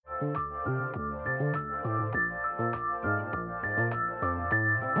Welcome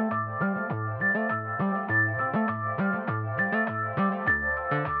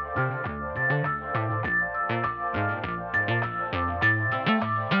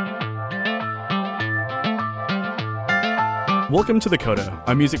to The Coda,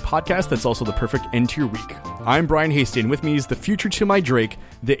 a music podcast that's also the perfect end to your week. I'm Brian Hasty, and with me is the future to my Drake,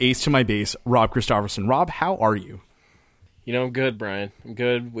 the ace to my bass, Rob Christofferson. Rob, how are you? You know, I'm good, Brian. I'm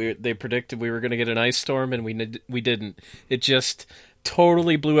good. They predicted we were going to get an ice storm, and we didn't. It just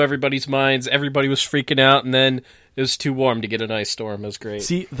totally blew everybody's minds. Everybody was freaking out, and then it was too warm to get an ice storm. It was great.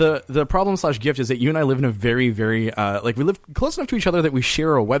 See, the problem / gift is that you and I live in a very, very, we live close enough to each other that we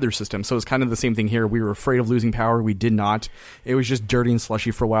share a weather system, so it's kind of the same thing here. We were afraid of losing power. We did not. It was just dirty and slushy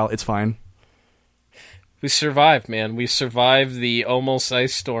for a while. It's fine. We survived, man. We survived the almost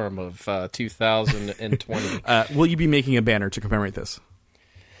ice storm of 2020. Will you be making a banner to commemorate this?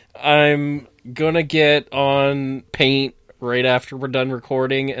 I'm going to get on Paint right after we're done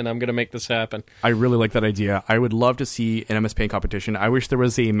recording, and I'm going to make this happen. I really like that idea. I would love to see an MS Paint competition. I wish there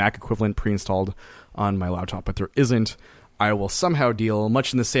was a Mac equivalent pre-installed on my laptop, but there isn't. I will somehow deal,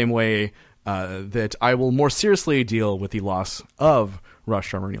 much in the same way that I will more seriously deal with the loss of Rush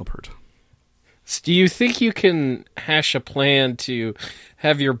drummer Neil Peart. Do you think you can hash a plan to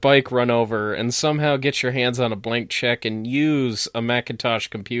have your bike run over and somehow get your hands on a blank check and use a Macintosh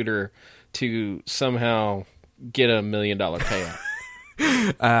computer to somehow get $1 million payout?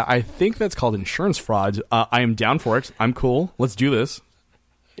 I think that's called insurance fraud. I am down for it. I'm cool. Let's do this.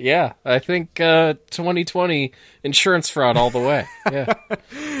 Yeah, I think 2020 insurance fraud all the way. Yeah.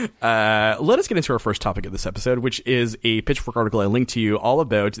 Let us get into our first topic of this episode, which is a Pitchfork article I linked to you all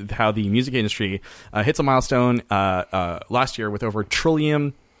about how the music industry hits a milestone last year with over 1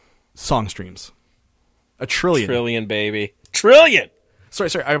 trillion song streams. 1 trillion. Trillion, baby. Trillion! Sorry,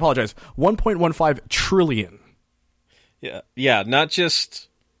 I apologize. 1.15 trillion. Yeah, not just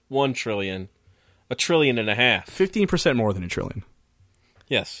 1 trillion, 1.5 trillion. 15% more than 1 trillion.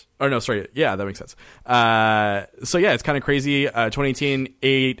 Yes. Oh, no, sorry. Yeah, that makes sense. So, yeah, it's kind of crazy. 2018,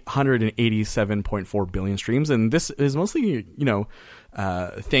 887.4 billion streams. And this is mostly,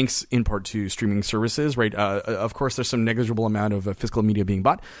 thanks in part to streaming services, right? Of course, there's some negligible amount of physical media being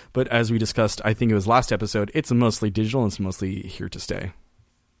bought. But as we discussed, I think it was last episode, it's mostly digital and it's mostly here to stay.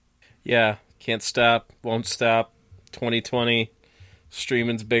 Yeah. Can't stop. Won't stop. 2020.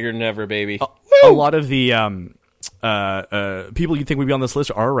 Streaming's bigger than ever, baby. A lot of the people you think would be on this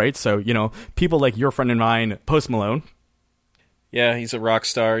list are, right? So, people like your friend and mine, Post Malone. Yeah, he's a rock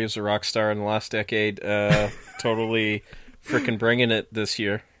star. He was a rock star in the last decade. Totally freaking bringing it this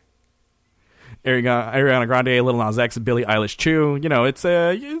year. Ariana Grande, Lil Nas X, Billie Eilish, too. It's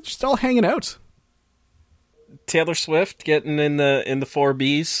just all hanging out. Taylor Swift getting in the 4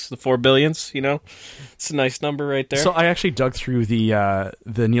 Bs, the 4 billions, It's a nice number right there. So I actually dug through the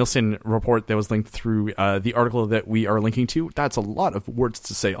Nielsen report that was linked through the article that we are linking to. That's a lot of words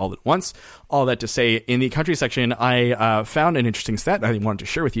to say all at once. All that to say, in the country section, I found an interesting stat I wanted to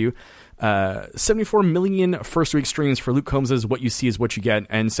share with you. 74 million first-week streams for Luke Combs' What You See Is What You Get,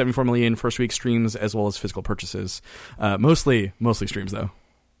 and 74 million first-week streams as well as physical purchases. Mostly streams, though.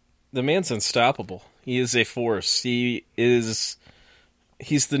 The man's unstoppable. He is a force. He's the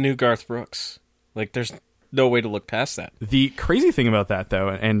new Garth Brooks. Like, there's no way to look past that. The crazy thing about that, though,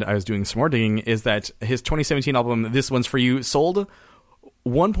 and I was doing some more digging, is that his 2017 album, This One's For You, sold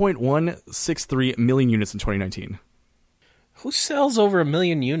 1.163 million units in 2019. Who sells over 1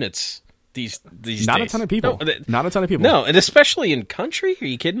 million units these days? Not a ton of people. Not a ton of people. No, and especially in country? Are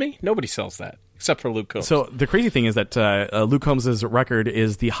you kidding me? Nobody sells that. Except for Luke Combs. So the crazy thing is that Luke Combs' record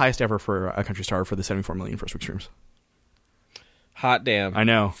is the highest ever for a country star for the 74 million first-week streams. Hot damn. I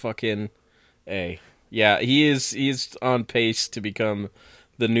know. Fucking A. Yeah, he's on pace to become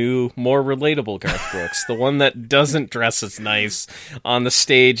the new, more relatable Garth Brooks. The one that doesn't dress as nice on the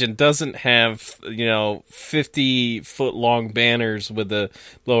stage and doesn't have, 50-foot-long banners with a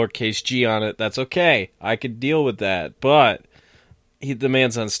lowercase g on it. That's okay. I could deal with that. But the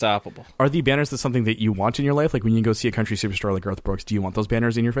man's unstoppable. Are the banners something that you want in your life? Like when you go see a country superstar like Garth Brooks, do you want those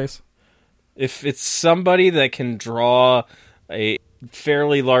banners in your face? If it's somebody that can draw a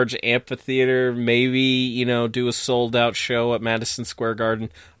fairly large amphitheater, maybe, do a sold-out show at Madison Square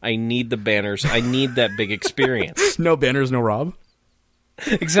Garden, I need the banners. I need that big experience. No banners, no Rob?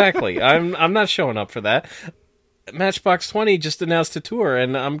 Exactly. I'm not showing up for that. Matchbox 20 just announced a tour,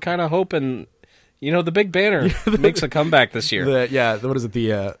 and I'm kind of hoping... the big banner makes a comeback this year. What is it?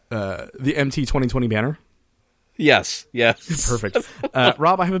 The MT 2020 banner? Yes. Perfect.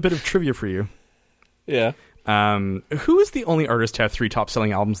 Rob, I have a bit of trivia for you. Yeah. Who is the only artist to have 3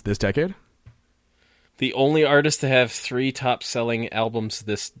 top-selling albums this decade? The only artist to have 3 top-selling albums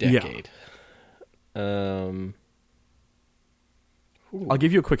this decade. I'll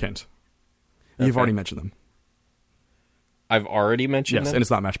give you a quick hint. You've already mentioned them. I've already mentioned them? And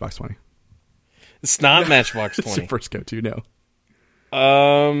it's not Matchbox 20. It's not Matchbox 20. It's your first go-to, no.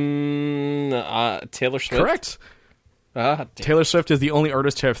 Taylor Swift. Correct. Taylor Swift is the only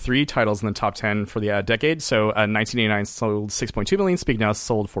artist to have 3 titles in the top 10 for the decade. So 1989 sold 6.2 million, Speak Now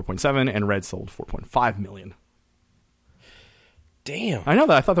sold 4.7, and Red sold 4.5 million. Damn. I know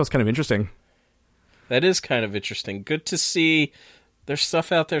that. I thought that was kind of interesting. That is kind of interesting. Good to see there's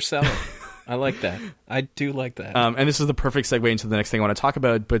stuff out there selling. I like that. I do like that. And this is the perfect segue into the next thing I want to talk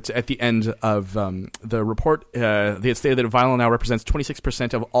about. But at the end of the report, they had stated that vinyl now represents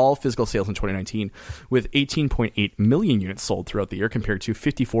 26% of all physical sales in 2019, with 18.8 million units sold throughout the year compared to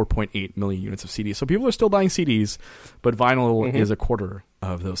 54.8 million units of CDs. So people are still buying CDs, but vinyl is a quarter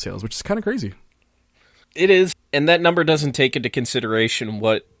of those sales, which is kind of crazy. It is. And that number doesn't take into consideration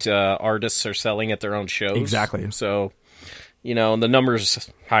what artists are selling at their own shows. Exactly. So, the number's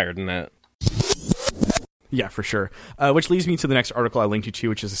higher than that. Yeah, for sure. Which leads me to the next article I linked you to,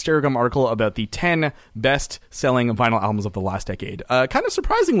 which is a Stereogum article about the 10 best-selling vinyl albums of the last decade. Kind of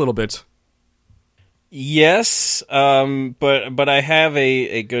surprising a little bit. Yes, but I have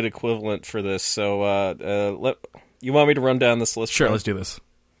a good equivalent for this. So, you want me to run down this list? Sure, let's do this.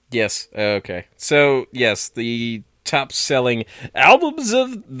 Yes. Okay. So, yes, the top-selling albums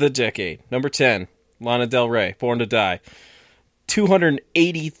of the decade. Number 10, Lana Del Rey, Born to Die,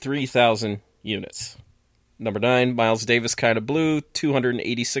 283,000 units. Number 9, Miles Davis, Kinda Blue,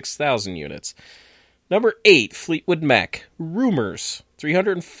 286,000 units. Number 8, Fleetwood Mac, Rumors,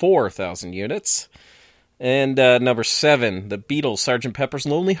 304,000 units. And number 7, The Beatles, Sgt. Pepper's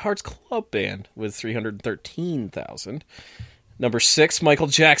Lonely Hearts Club Band, with 313,000. Number 6, Michael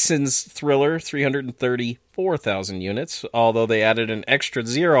Jackson's Thriller, 334,000 units, although they added an extra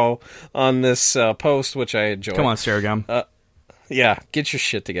 0 on this post, which I enjoyed. Come on, Stereogum. Yeah, get your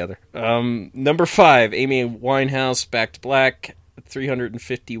shit together. Number 5, Amy Winehouse, Back to Black,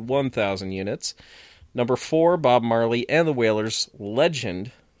 351,000 units. Number 4, Bob Marley and the Wailers,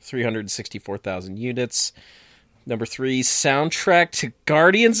 Legend, 364,000 units. Number 3, Soundtrack to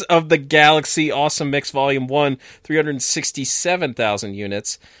Guardians of the Galaxy Awesome Mix Volume 1, 367,000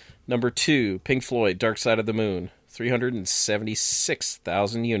 units. Number 2, Pink Floyd, Dark Side of the Moon,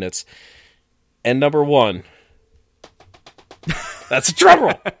 376,000 units. And number 1... That's a drum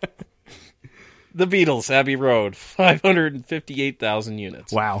roll. The Beatles, Abbey Road, 558,000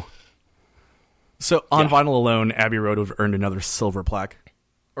 units. Wow. So on vinyl alone, Abbey Road would have earned another silver plaque.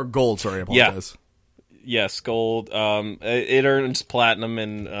 Or gold, sorry, I apologize. Yes, gold. It earns platinum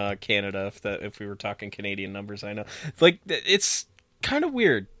in Canada, if we were talking Canadian numbers, I know. It's kind of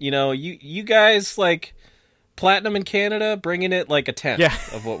weird. You guys, platinum in Canada, bringing it like a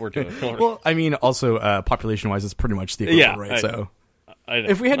tenth of what we're doing. Well, I mean, also population-wise, it's pretty much the equivalent, right? So I know.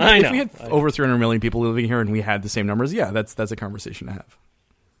 if we had over 300 million people living here and we had the same numbers, that's a conversation to have.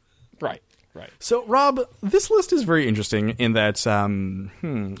 Right. So, Rob, this list is very interesting in that,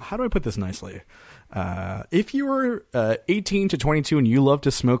 how do I put this nicely? If you were 18 to 22 and you love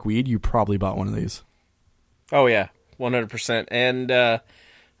to smoke weed, you probably bought one of these. Oh yeah, 100%. And I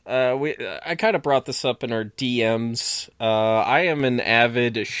kind of brought this up in our DMs. I am an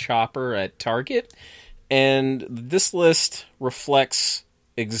avid shopper at Target, and this list reflects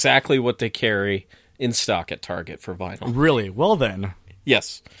exactly what they carry in stock at Target for vinyl. Really? Well then.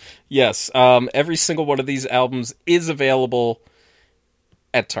 Yes. Every single one of these albums is available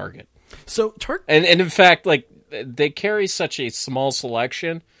at Target. So and in fact, they carry such a small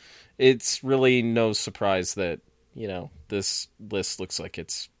selection, it's really no surprise that this list looks like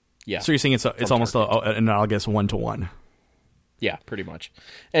it's So you're saying it's almost an analogous 1-to-1. Yeah, pretty much.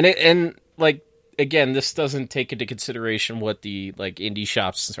 And again, this doesn't take into consideration what the indie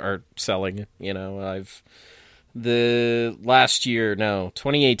shops are selling. The last year,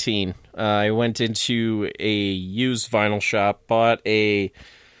 2018, I went into a used vinyl shop, bought a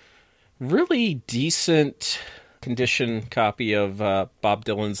really decent condition copy of Bob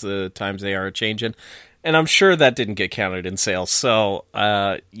Dylan's The Times They Are A-Changin', and I'm sure that didn't get counted in sales. So,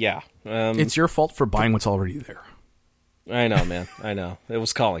 it's your fault for buying what's already there. I know, man. I know. It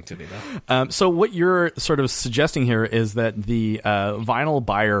was calling to me, though. So what you're sort of suggesting here is that the vinyl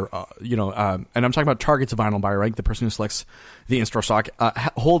buyer, and I'm talking about Target's vinyl buyer, right? The person who selects the in-store stock,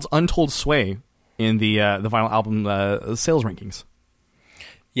 holds untold sway in the vinyl album sales rankings.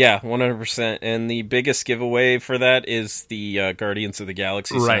 Yeah, 100%. And the biggest giveaway for that is the Guardians of the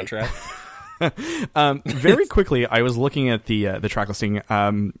Galaxy soundtrack. Very quickly, I was looking at the track listing.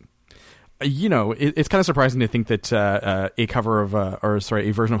 It's kind of surprising to think that a cover of,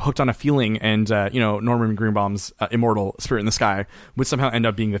 a version of "Hooked on a Feeling" and Norman Greenbaum's "Immortal Spirit in the Sky" would somehow end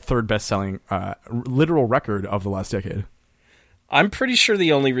up being the third best-selling literal record of the last decade. I'm pretty sure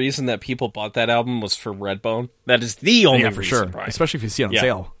the only reason that people bought that album was for Redbone. That is the only reason, for sure. Brian. Especially if you see it on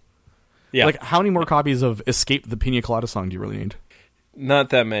sale. Yeah. Like, how many more copies of "Escape the Pina Colada Song" do you really need? Not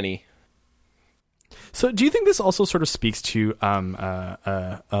that many. So, do you think this also sort of speaks to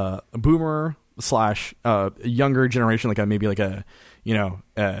a boomer / younger generation, like maybe a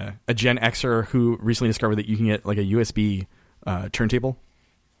Gen Xer who recently discovered that you can get like a USB turntable?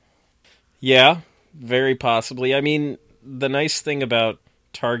 Yeah, very possibly. I mean, the nice thing about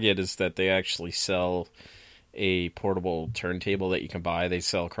Target is that they actually sell a portable turntable that you can buy. They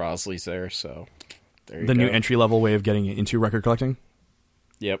sell Crosley's there, so there you go. The new entry level way of getting into record collecting.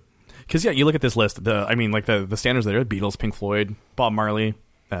 Yep. Because you look at this list. The standards there: Beatles, Pink Floyd, Bob Marley,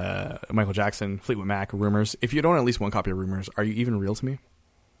 Michael Jackson, Fleetwood Mac, Rumors. If you don't own at least one copy of Rumors, are you even real to me?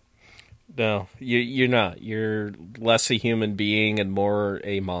 No, you're not. You're less a human being and more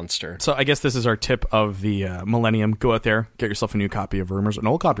a monster. So I guess this is our tip of the millennium. Go out there, get yourself a new copy of Rumors, an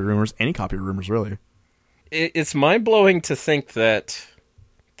old copy of Rumors, any copy of Rumors, really. It's mind-blowing to think that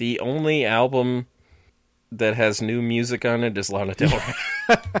the only album that has new music on it is Lana Del Rey.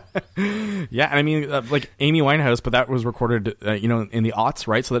 Yeah, and I mean, like Amy Winehouse, but that was recorded, in the aughts,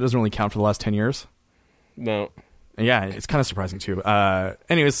 right? So that doesn't really count for the last 10 years. No. Yeah, it's kind of surprising, too.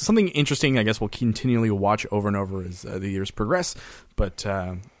 Anyways, something interesting, I guess, we'll continually watch over and over as the years progress. But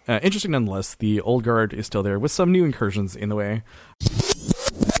interesting nonetheless. The old guard is still there with some new incursions in the way.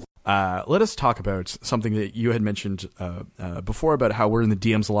 Let us talk about something that you had mentioned before about how we're in the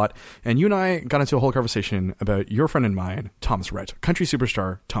DMs a lot. And you and I got into a whole conversation about your friend and mine, Thomas Rhett, country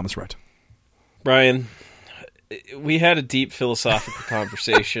superstar Thomas Rhett. Brian, we had a deep philosophical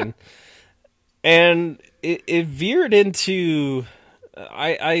conversation. And it veered into...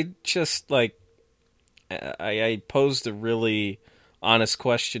 I posed a really honest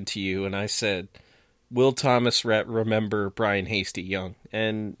question to you, and I said... Will Thomas Rhett remember Brian Hasty Young?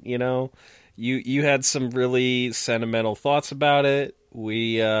 And, you had some really sentimental thoughts about it.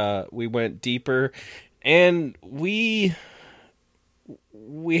 We went deeper, and we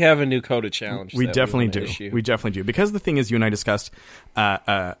have a new Coda challenge. We definitely do. Issue. We definitely do. Because the thing is, you and I discussed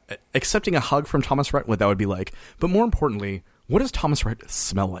accepting a hug from Thomas Rhett, what that would be like. But more importantly, what does Thomas Rhett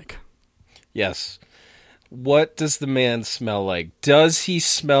smell like? Yes. What does the man smell like? Does he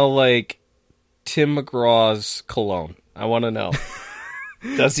smell like Tim McGraw's cologne? I want to know.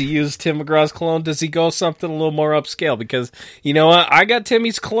 Does he use Tim McGraw's cologne? Does he go something a little more upscale? Because, you know what? I got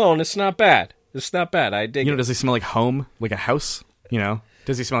Timmy's cologne. It's not bad. It's not bad. I dig it. Does he smell like home? Like a house?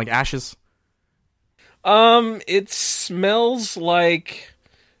 Does he smell like ashes? It smells like,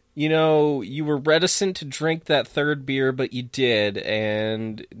 you were reticent to drink that third beer, but you did,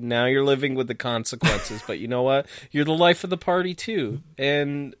 and now you're living with the consequences. But you know what? You're the life of the party, too.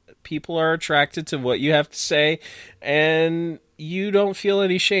 And people are attracted to what you have to say, and you don't feel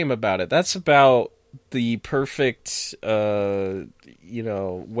any shame about it. That's about the perfect,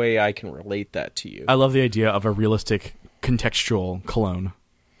 way I can relate that to you. I love the idea of a realistic, contextual cologne.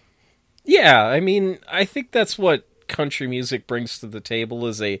 Yeah, I mean, I think that's what country music brings to the table,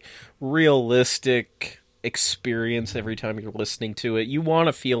 is a realistic experience every time you're listening to it. You want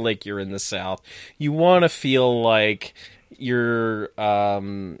to feel like you're in the South. You want to feel like you're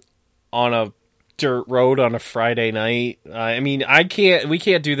on a dirt road on a Friday night. I mean, we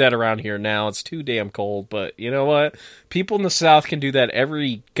can't do that around here now. It's too damn cold, but you know what? People in the South can do that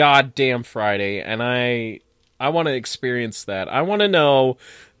every goddamn Friday, and I want to experience that. I want to know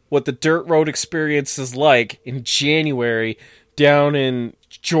what the dirt road experience is like in January down in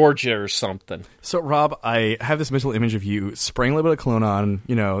Georgia or something. So, Rob, I have this mental image of you spraying a little bit of cologne on,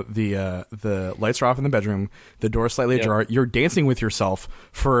 the lights are off in the bedroom, the door slightly ajar, you're dancing with yourself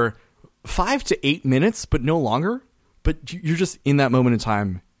for 5 to 8 minutes, but no longer. But you're just in that moment in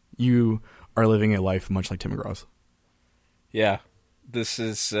time. You are living a life much like Tim McGraw's. Yeah, this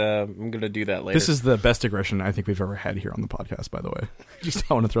is. I'm gonna do that later. This is the best digression I think we've ever had here on the podcast. By the way, just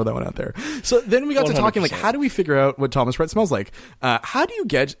I want to throw that one out there. So then we got 100%. To talking like, how do we figure out what Thomas Rhett smells like? How do you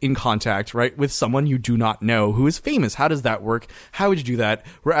get in contact, right, with someone you do not know who is famous? How does that work? How would you do that?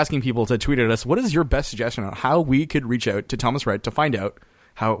 We're asking people to tweet at us. What is your best suggestion on how we could reach out to Thomas Rhett to find out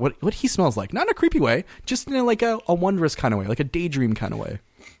what he smells like? Not in a creepy way, just in a wondrous kind of way, like a daydream kind of way.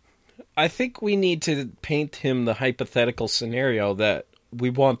 I think we need to paint him the hypothetical scenario that we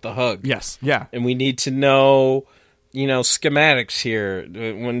want the hug. Yes, yeah. And we need to know schematics here.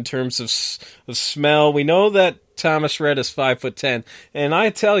 When in terms of smell, we know that Thomas Rhett is 5'10", and I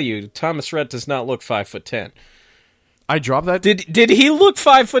tell you, Thomas Rhett does not look 5'10". I dropped that. Did he look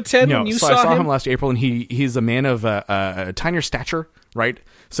 5'10" No, when you so saw I saw him? him last April, and he's a man of a tinier stature, right?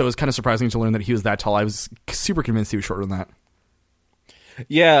 So it was kind of surprising to learn that he was that tall. I was super convinced he was shorter than that.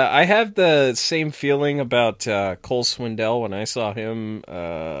 Yeah, I have the same feeling about Cole Swindell when I saw him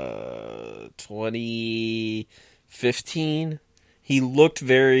 2015. He looked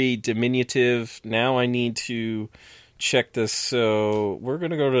very diminutive. Now I need to check this. So we're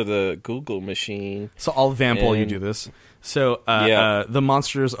going to go to the Google machine. So I'll vamp while you do this. So the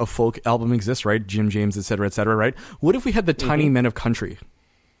Monsters of Folk album exists, right? Jim James, et cetera, right? What if we had the Tiny Men of Country?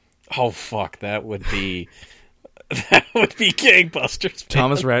 Oh, fuck. That would be... That would be gangbusters. Man.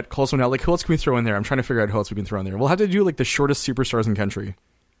 Thomas Rhett, Cole Swindell. Like, who else can we throw in there? I'm trying to figure out who else we can throw in there. We'll have to do like the shortest superstars in country.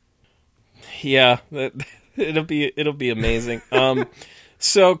 Yeah, it'll be amazing.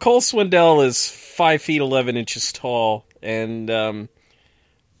 So Cole Swindell is 5 feet 11 inches tall, and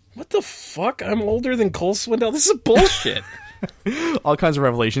what the fuck? I'm older than Cole Swindell. This is bullshit. All kinds of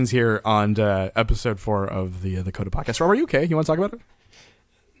revelations here on episode 4 of the Coda podcast. Rob, are you okay? You want to talk about it?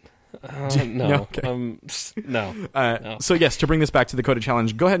 No. Okay. No. So yes, to bring this back to the Coda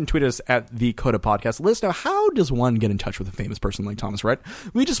Challenge, go ahead and tweet us at the Coda Podcast. Let us know, how does one get in touch with a famous person like Thomas Rhett?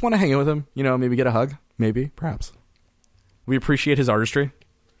 We just want to hang out with him, maybe get a hug, maybe, perhaps. We appreciate his artistry.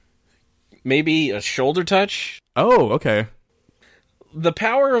 Maybe a shoulder touch. Oh, okay. The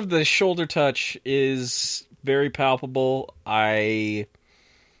power of the shoulder touch is very palpable. I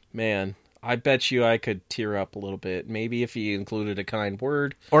bet you I could tear up a little bit. Maybe if he included a kind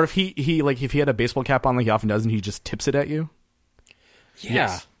word. Or if he if he had a baseball cap on like he often does and he just tips it at you. Yeah.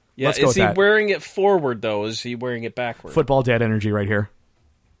 Yes. Yeah. Let's go Is with he that. wearing it forward though? Is he wearing it backward? Football dad energy right here.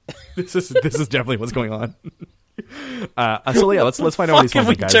 This is definitely what's going on. So yeah, let's find out what he smells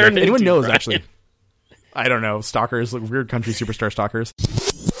like, guys. If anyone knows, Brian? actually. I don't know. Stalkers, like weird country superstar stalkers.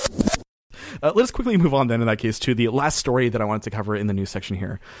 Let us quickly move on then, in that case, to the last story that I wanted to cover in the news section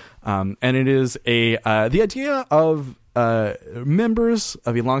here. And it is the idea of members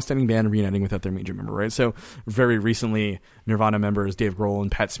of a long-standing band reuniting without their major member, right? So very recently, Nirvana members Dave Grohl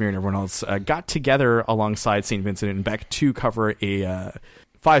and Pat Smear and everyone else got together alongside St. Vincent and Beck to cover a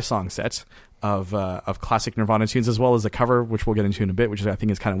 5-song set of classic Nirvana tunes, as well as a cover, which we'll get into in a bit, which I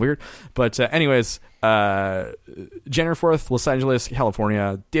think is kind of weird. But anyways, January 4th, Los Angeles,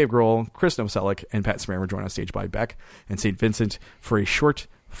 California, Dave Grohl, Chris Novoselic, and Pat Smear were joined on stage by Beck and St. Vincent for a short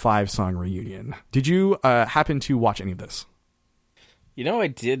 5-song reunion. Did you happen to watch any of this? I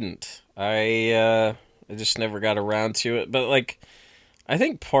didn't. I just never got around to it. But, I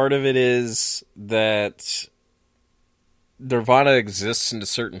think part of it is that Nirvana exists in a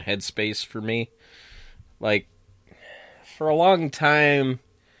certain headspace for me. For a long time,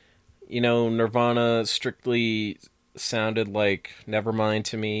 Nirvana strictly sounded like Nevermind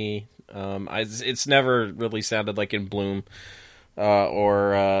to me. It's never really sounded like In Bloom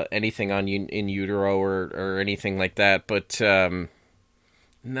or anything on In Utero or anything like that. But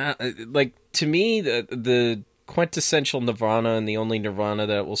not to me, the quintessential Nirvana and the only Nirvana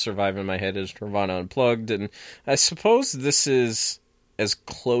that will survive in my head is Nirvana Unplugged, and I suppose this is as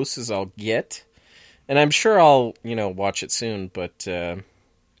close as I'll get, and I'm sure I'll watch it soon, but I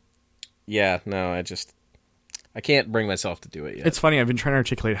can't bring myself to do it yet. It's funny, I've been trying to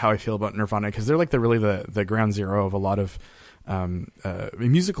articulate how I feel about Nirvana, because they're the ground zero of a lot of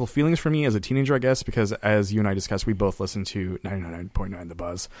musical feelings for me as a teenager, I guess, because as you and I discussed, we both listened to 99.9 The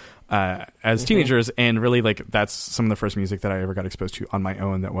Buzz as teenagers, and really that's some of the first music that I ever got exposed to on my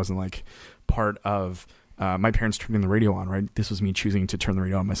own that wasn't part of my parents turning the radio on, right? This was me choosing to turn the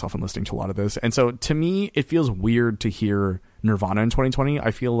radio on myself and listening to a lot of this. And so to me, it feels weird to hear Nirvana in 2020.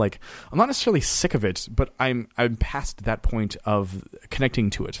 I feel like I'm not necessarily sick of it, but I'm past that point of connecting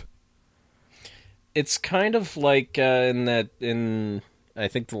to it. It's kind of like in I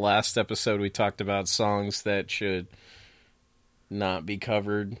think the last episode we talked about songs that should not be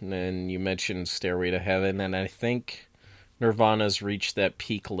covered, and you mentioned Stairway to Heaven, and I think Nirvana's reached that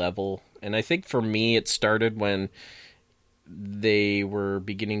peak level. And I think for me it started when they were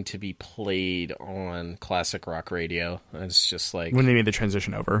beginning to be played on classic rock radio. And it's just when they made the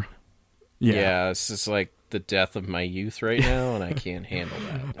transition over. Yeah, it's just the death of my youth right now, and I can't handle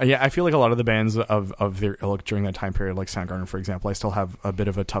that. Yeah, I feel like a lot of the bands of their ilk during that time period, like Soundgarden, for example, I still have a bit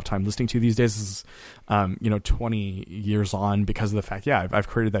of a tough time listening to these days. This is, 20 years on, because of the fact, I've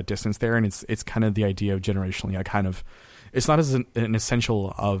created that distance there, and it's kind of the idea of generationally, it's not as an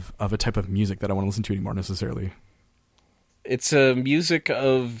essential of a type of music that I want to listen to anymore necessarily. It's a music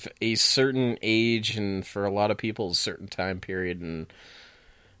of a certain age, and for a lot of people, a certain time period, and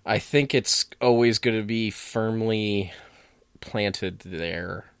I think it's always going to be firmly planted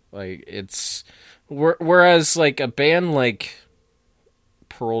there. Like, it's... Whereas, like, a band like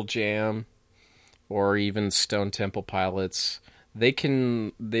Pearl Jam or even Stone Temple Pilots, they've,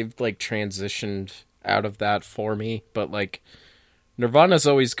 like, transitioned out of that for me, but, like, Nirvana's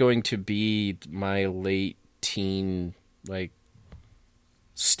always going to be my late teen, like,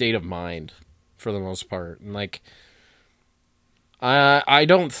 state of mind for the most part. And, like, I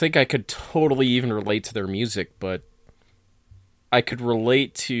don't think I could totally even relate to their music, but I could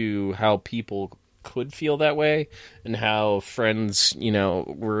relate to how people could feel that way and how friends, you know,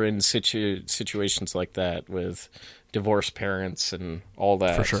 were in situations like that with divorced parents and all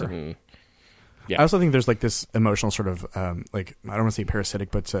that. For sure. And, yeah. I also think there's like this emotional sort of like, I don't want to say parasitic,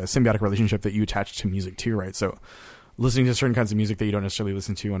 but symbiotic relationship that you attach to music too, right? So listening to certain kinds of music that you don't necessarily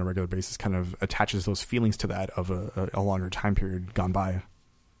listen to on a regular basis kind of attaches those feelings to that of a longer time period gone by.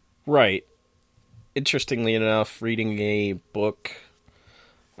 Right. Interestingly enough, reading a book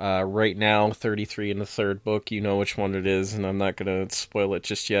right now, 33 in the third book, you know which one it is, and I'm not going to spoil it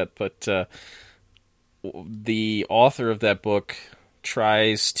just yet, but the author of that book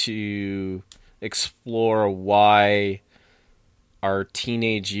tries to explore why our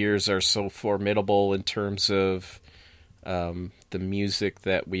teenage years are so formidable in terms of the music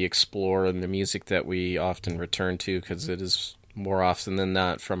that we explore and the music that we often return to, because it is more often than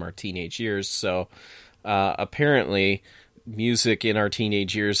not from our teenage years. So apparently music in our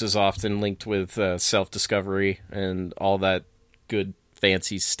teenage years is often linked with self-discovery and all that good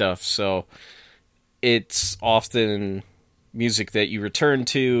fancy stuff. So it's often music that you return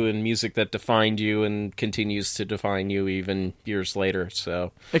to and music that defined you and continues to define you even years later.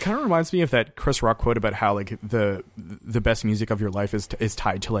 So it kind of reminds me of that Chris Rock quote about how like the best music of your life is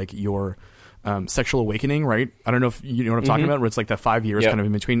tied to like your sexual awakening, right? I don't know if you know what I'm talking about, where it's like that 5 years kind of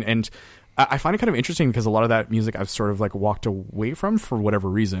in between. And I find it kind of interesting because a lot of that music I've sort of like walked away from for whatever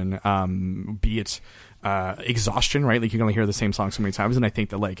reason, be it exhaustion, right? Like you can only hear the same song so many times. And I think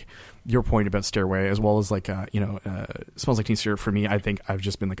that like your point about Stairway, as well as like, Smells Like Teen Spirit, for me, I think I've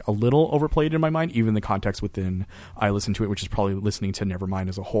just been like a little overplayed in my mind, even the context within I listen to it, which is probably listening to Nevermind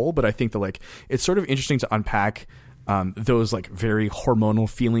as a whole. But I think that like it's sort of interesting to unpack those like very hormonal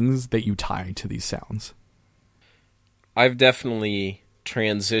feelings that you tie to these sounds. I've definitely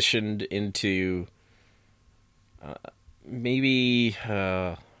transitioned into maybe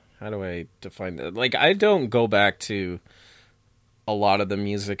how do I define that? Like, I don't go back to a lot of the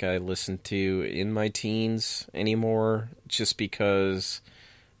music I listened to in my teens anymore, just because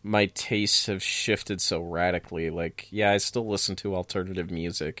my tastes have shifted so radically. Like, yeah, I still listen to alternative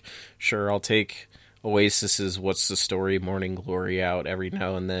music. Sure, I'll take Oasis's What's the Story, Morning Glory out every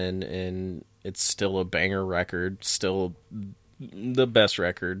now and then, and it's still a banger record, still the best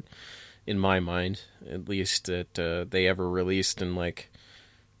record in my mind, at least that they ever released. And like,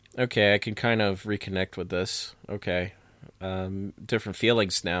 okay, I can kind of reconnect with this. Okay, different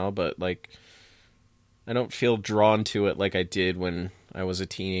feelings now, but like, I don't feel drawn to it like I did when I was a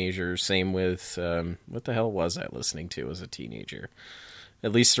teenager. Same with what the hell was I listening to as a teenager?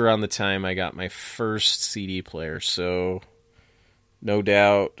 At least around the time I got my first CD player. So, no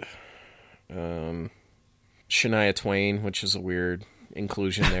doubt, Shania Twain, which is a weird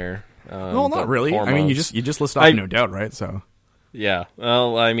inclusion there. Well, not really. Hormones. I mean, you just list off No Doubt, right? So yeah.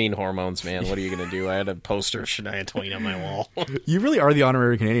 Well, I mean, Hormones, man. What are you gonna do? I had a poster of Shania Twain on my wall. You really are the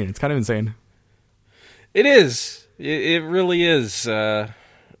honorary Canadian. It's kind of insane. It is. It really is. I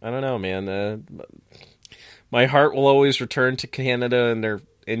don't know, man. My heart will always return to Canada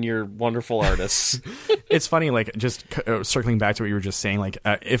and your wonderful artists. It's funny, like, just circling back to what you were just saying, like,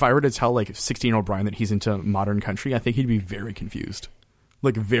 if I were to tell, like, 16-year-old Brian that he's into modern country, I think he'd be very confused.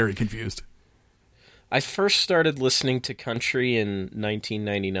 Like, very confused. I first started listening to country in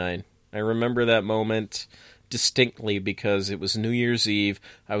 1999. I remember that moment distinctly because it was New Year's Eve.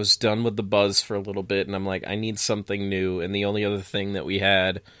 I was done with the buzz for a little bit, and I'm like, I need something new. And the only other thing that we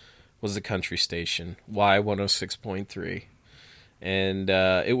had was the country station, Y106.3. And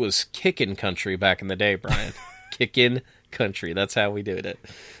it was kickin' country back in the day, Brian. Kickin' country. That's how we did it.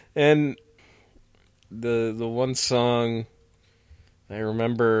 And the one song I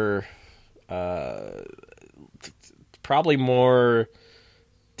remember probably more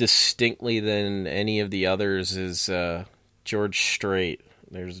distinctly than any of the others is George Strait.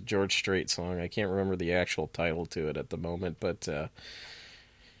 There's a George Strait song. I can't remember the actual title to it at the moment, but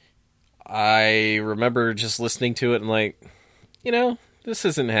I remember just listening to it and like, you know, this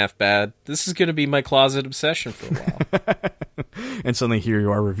isn't half bad. This is going to be my closet obsession for a while. And suddenly here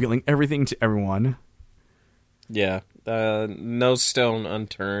you are revealing everything to everyone. Yeah, no stone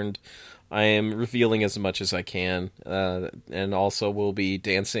unturned. I am revealing as much as I can, and also will be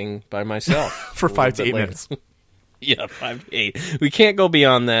dancing by myself for 5 to 8 minutes. Yeah, 5 to 8. We can't go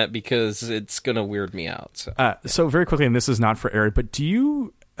beyond that because it's gonna weird me out. So, so very quickly, and this is not for Eric, but do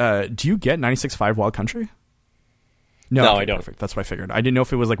you get 96.5 Wild Country? No, okay, I don't. Perfect. That's what I figured. I didn't know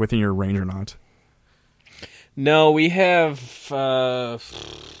if it was like within your range or not. No, we have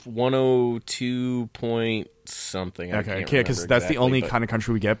 102 point something. Okay, because that's the only kind of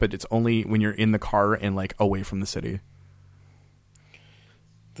country we get, but it's only when you're in the car and like away from the city.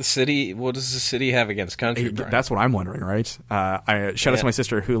 The city. What does the city have against country? That's what I'm wondering, right? I shout out to my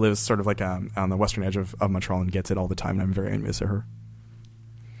sister who lives sort of like on the western edge of Montreal and gets it all the time, and I'm very envious of her.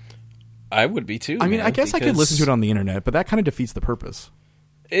 I would be too. I mean, I guess I could listen to it on the internet, but that kind of defeats the purpose.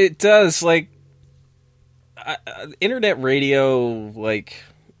 It does, like internet radio, like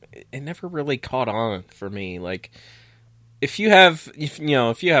it never really caught on for me. Like if you have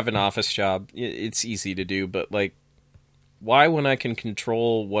an office job, it's easy to do, but like why when I can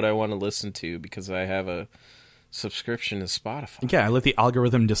control what I want to listen to because I have a subscription to Spotify? Yeah, I let the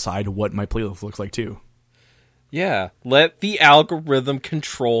algorithm decide what my playlist looks like too. Yeah, let the algorithm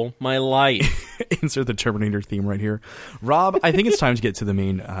control my life. Insert the Terminator theme right here. Rob, I think it's time to get to the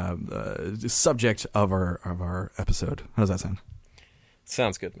main subject of our episode. How does that sound?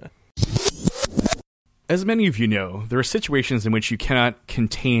 Sounds good, man. As many of you know, there are situations in which you cannot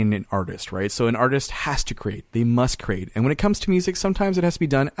contain an artist, right? So an artist has to create. They must create. And when it comes to music, sometimes it has to be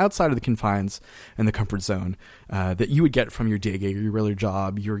done outside of the confines and the comfort zone that you would get from your day gig or your regular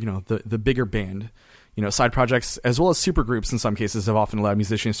job, the bigger band. Side projects, as well as supergroups in some cases, have often allowed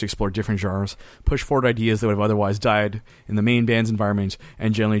musicians to explore different genres, push forward ideas that would have otherwise died in the main band's environment,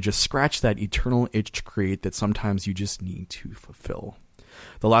 and generally just scratch that eternal itch to create that sometimes you just need to fulfill.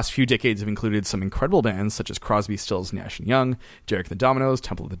 The last few decades have included some incredible bands such as Crosby, Stills, Nash & Young, Derek and the Dominos,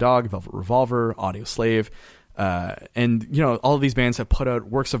 Temple of the Dog, Velvet Revolver, Audio Slave, and all of these bands have put out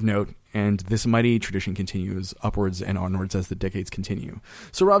works of note, and this mighty tradition continues upwards and onwards as the decades continue.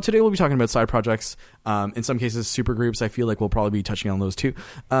 So, Rob, today we'll be talking about side projects. In some cases, supergroups. I feel like we'll probably be touching on those too.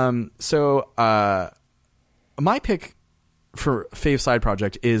 My pick for fave side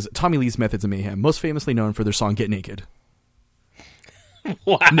project is Tommy Lee's Methods of Mayhem, most famously known for their song "Get Naked."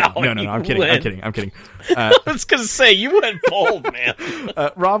 Wow! No, I'm kidding. I was gonna say you went bold, man.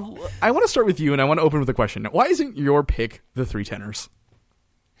 Rob, I want to start with you, and I want to open with a question. Why isn't your pick the Three Tenors?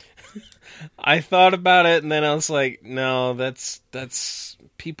 I thought about it, and then I was like, "No, that's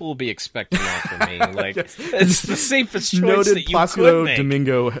people will be expecting that from me. Like, yes. It's the safest choice Noted that you Placido could make."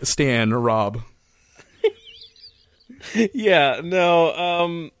 Domingo stan Rob. Yeah,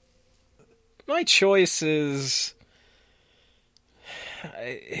 no. My choice is.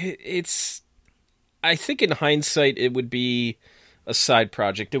 I think in hindsight it would be a side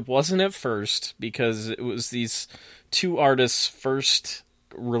project. It wasn't at first because it was these two artists' first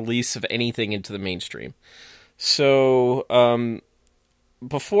release of anything into the mainstream. So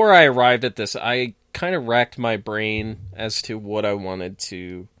before I arrived at this, I kind of racked my brain as to what I wanted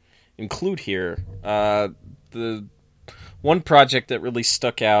to include here. The one project that really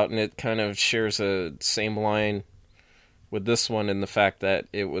stuck out, and it kind of shares a same line with this one in the fact that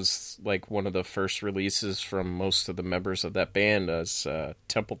it was like one of the first releases from most of the members of that band as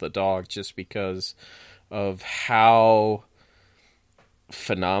Temple the Dog, just because of how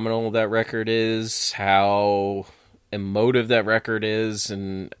phenomenal that record is, how emotive that record is,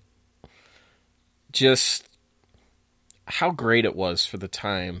 and just how great it was for the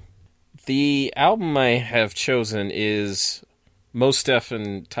time. The album I have chosen is Mos Def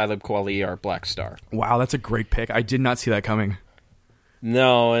and Talib Kweli are Black Star. Wow, that's a great pick. I did not see that coming.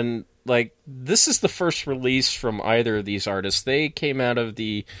 No, and like this is the first release from either of these artists. They came out of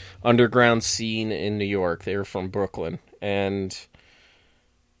the underground scene in New York. They were from Brooklyn. And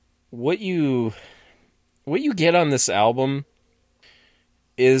what you get on this album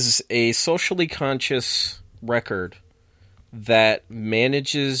is a socially conscious record that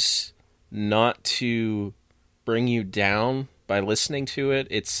manages not to bring you down by listening to it.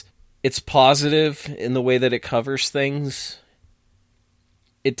 It's positive in the way that it covers things.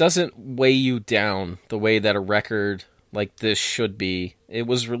 It doesn't weigh you down the way that a record like this should be. It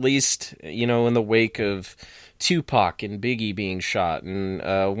was released, in the wake of Tupac and Biggie being shot, and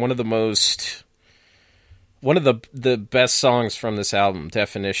one of the best songs from this album,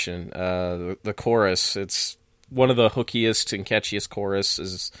 Definition, the chorus. It's one of the hookiest and catchiest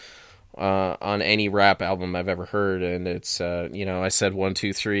choruses on any rap album I've ever heard, and it's I said 1,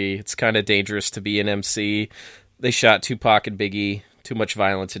 2, 3. It's kind of dangerous to be an MC. they shot Tupac and Biggie, too much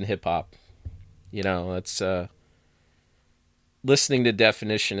violence in hip hop. You know, it's listening to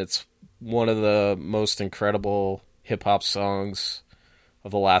Definition, it's one of the most incredible hip hop songs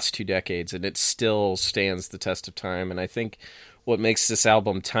of the last 2 decades, and it still stands the test of time. And I think what makes this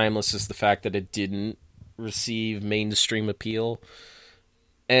album timeless is the fact that it didn't receive mainstream appeal.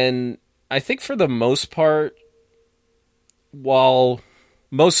 And I think for the most part, while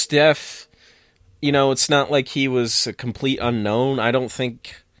Mos Def, you know, it's not like he was a complete unknown. I don't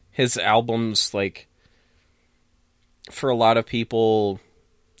think his albums, like, for a lot of people,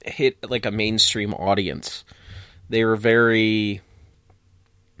 hit like a mainstream audience. They were very...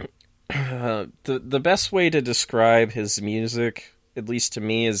 the best way to describe his music, at least to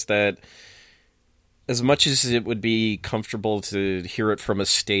me, is that as much as it would be comfortable to hear it from a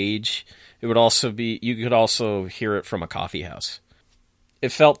stage, it would also be, you could also hear it from a coffee house.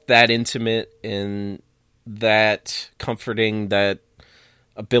 It felt that intimate and that comforting, that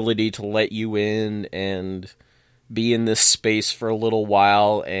ability to let you in and be in this space for a little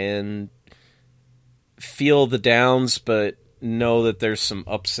while and feel the downs, but know that there's some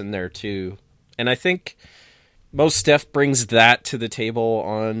ups in there too. And I think Mos Def brings that to the table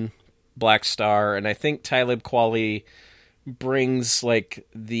on Black Star, and I think Talib Kweli brings like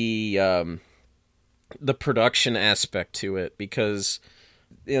the production aspect to it, because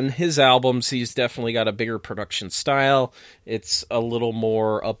in his albums he's definitely got a bigger production style. It's a little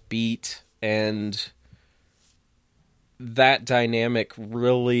more upbeat, and that dynamic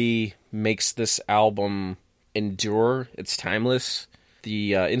really makes this album endure. It's timeless.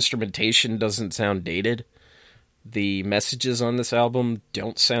 The instrumentation doesn't sound dated. The messages on this album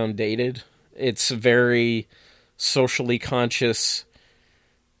don't sound dated. It's very socially conscious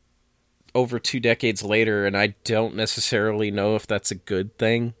over 2 decades later, and I don't necessarily know if that's a good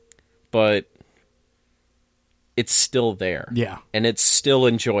thing, but it's still there. Yeah. And it's still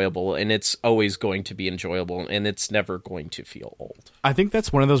enjoyable, and it's always going to be enjoyable, and it's never going to feel old. I think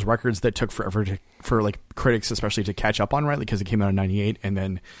that's one of those records that took forever for like critics especially to catch up on, right? Because it came out in 98, and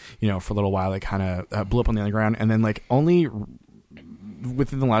then, you know, for a little while it kind of blew up on the underground, and then like only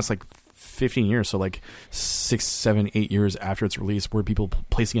within the last like 15 years, so like 6, 7, 8 years after its release, were people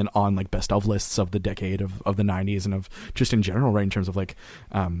placing it on like best of lists of the decade of the 90s and of just in general, right, in terms of like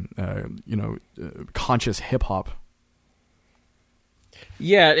conscious hip hop.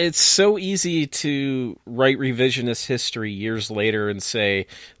 Yeah, it's so easy to write revisionist history years later and say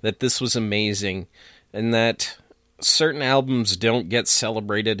that this was amazing, and that certain albums don't get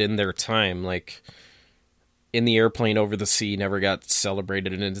celebrated in their time. Like In the Airplane Over the Sea never got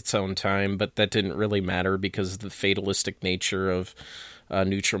celebrated in its own time, but that didn't really matter because of the fatalistic nature of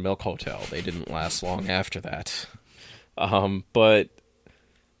Neutral Milk Hotel. They didn't last long after that. But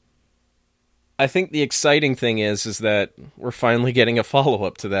I think the exciting thing is that we're finally getting a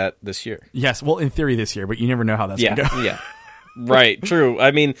follow-up to that this year. Yes, well, in theory this year, but you never know how that's going to go. Yeah, right, true. I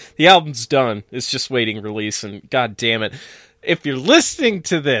mean, the album's done. It's just waiting release, and god damn it. If you're listening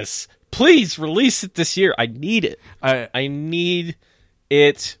to this, please release it this year. I need it. I need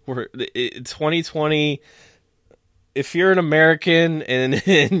it. It's 2020. If you're an American and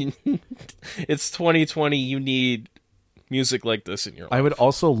it's 2020, you need music like this in your life. I would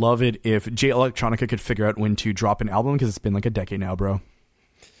also love it if Jay Electronica could figure out when to drop an album, because it's been like a decade now, bro.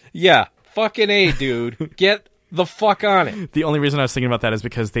 Yeah, fucking A, dude. Get the fuck on it. The only reason I was thinking about that is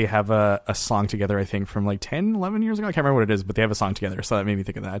because they have a song together, I think, from like 10, 11 years ago. I can't remember what it is, but they have a song together, so that made me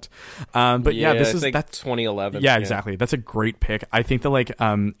think of that. But yeah, that's 2011. Yeah, exactly. That's a great pick. I think that like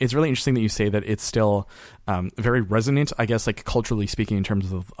it's really interesting that you say that it's still very resonant, I guess, like culturally speaking, in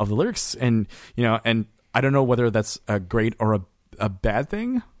terms of the lyrics, and you know, and I don't know whether that's a great or a bad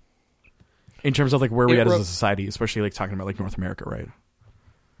thing in terms of like where we're at as a society, especially like talking about like North America, right?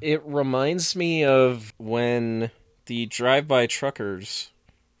 It reminds me of when the Drive-By Truckers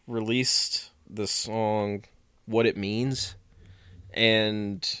released the song What It Means,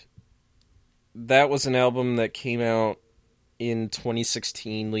 and that was an album that came out in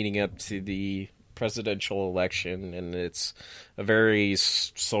 2016 leading up to the presidential election, and it's a very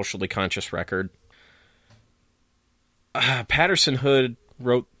socially conscious record. Patterson Hood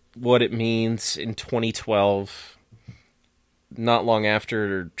wrote What It Means in 2012, not long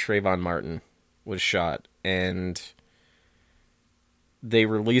after Trayvon Martin was shot, and they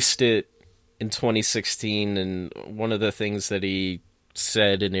released it in 2016, and one of the things that he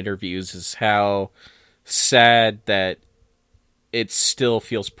said in interviews is how sad that it still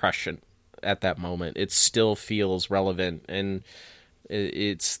feels prescient at that moment. It still feels relevant, and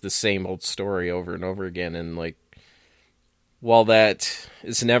it's the same old story over and over again, and like, while that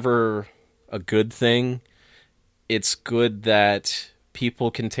is never a good thing, it's good that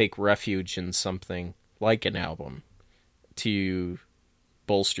people can take refuge in something like an album to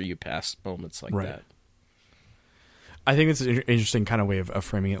bolster you past moments like that. I think it's an interesting kind of way of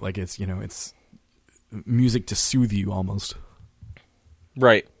framing it. Like it's, you know, it's music to soothe you almost.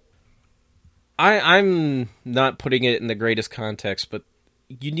 Right. I'm not putting it in the greatest context, but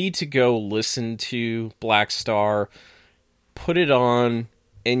you need to go listen to Black Star, put it on,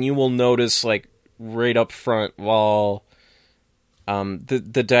 and you will notice, like, right up front, while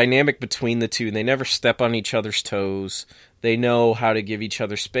the dynamic between the two, they never step on each other's toes. They know how to give each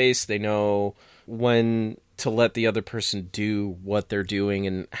other space. They know when to let the other person do what they're doing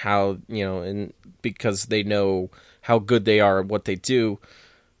and how, you know, and because they know how good they are at what they do.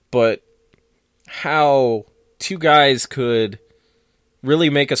 But how two guys could really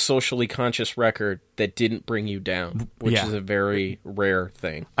make a socially conscious record that didn't bring you down, which is a very rare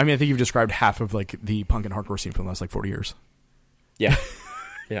thing. I mean, I think you've described half of like the punk and hardcore scene for the last like 40 years. Yeah.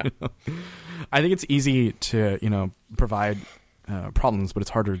 Yeah. You know? I think it's easy to, you know, provide problems, but it's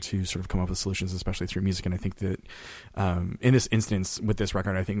harder to sort of come up with solutions, especially through music. And I think that in this instance with this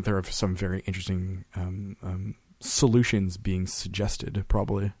record, I think there are some very interesting solutions being suggested,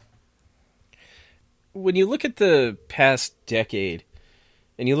 probably. When you look at the past decade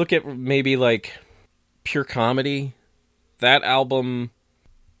and you look at maybe like Pure Comedy, that album,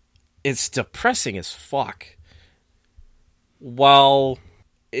 it's depressing as fuck. While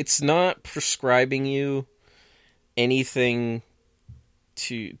it's not prescribing you anything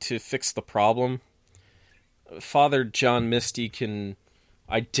to fix the problem, Father John Misty can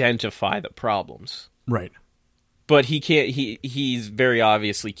identify the problems. Right. But he can't, he's very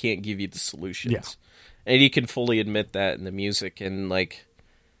obviously can't give you the solutions. Yeah. And he can fully admit that in the music. And like,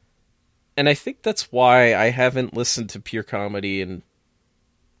 and I think that's why I haven't listened to Pure Comedy in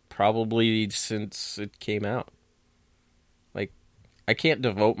probably since it came out. Like, I can't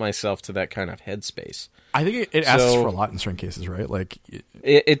devote myself to that kind of headspace. I think it asks for a lot in certain cases, right? Like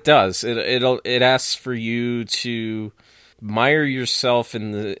it does. It asks for you to mire yourself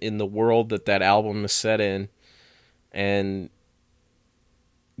in the world that album is set in, and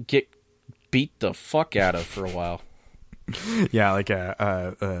get beat the fuck out of for a while. Yeah, like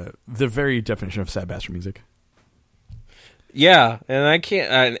the very definition of sad bastard music. Yeah, and I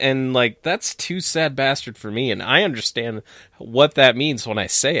can't, and like that's too sad bastard for me, and I understand what that means when I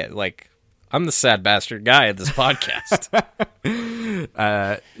say it. Like, I'm the sad bastard guy at this podcast.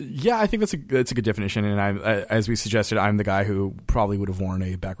 Yeah, I think that's a good definition, and I, as we suggested, I'm the guy who probably would have worn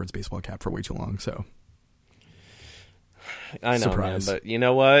a backwards baseball cap for way too long. So, I know, surprise. Man, but you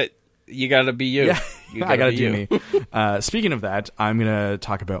know what? You gotta be you. Yeah, You I gotta be do you. me. Speaking of that, I'm gonna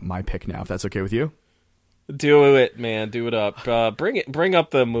talk about my pick now, if that's okay with you. Do it, man. Do it up. Bring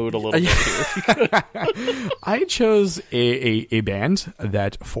up the mood a little bit here. I chose a band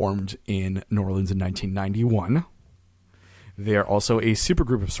that formed in New Orleans in 1991. They are also a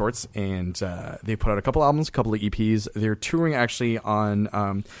supergroup of sorts, and they put out a couple albums, a couple of EPs. They're touring actually on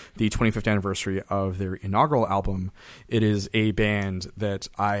the 25th anniversary of their inaugural album. It is a band that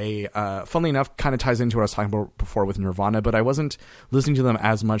I, funnily enough, kind of ties into what I was talking about before with Nirvana, but I wasn't listening to them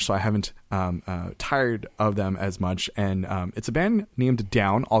as much, so I haven't tired of them as much. And it's a band named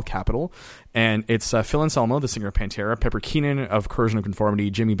Down, all capital, and it's Phil Anselmo, the singer of Pantera, Pepper Keenan of Corrosion of Conformity,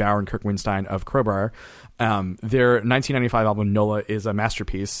 Jimmy Bower and Kirk Windstein of Crowbar. Their 1995 album Nola is a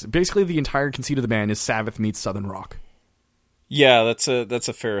masterpiece. Basically, the entire conceit of the band is Sabbath meets Southern rock. Yeah, that's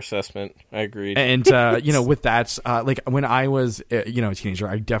a fair assessment. I agree. And with that, like when I was a teenager,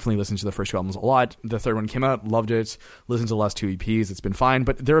 I definitely listened to the first two albums a lot. The third one came out, loved it. Listened to the last two EPs. It's been fine,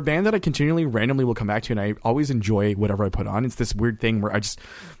 but they're a band that I continually, randomly will come back to, and I always enjoy whatever I put on. It's this weird thing where I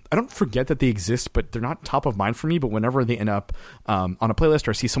don't forget that they exist, but they're not top of mind for me. But whenever they end up on a playlist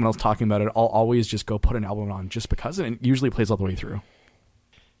or I see someone else talking about it, I'll always just go put an album on just because, and it usually plays all the way through.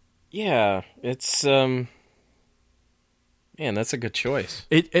 Yeah, it's man, that's a good choice.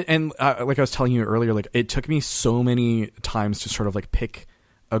 Like I was telling you earlier, like it took me so many times to sort of like pick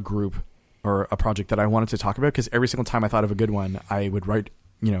a group or a project that I wanted to talk about, because every single time I thought of a good one, I would write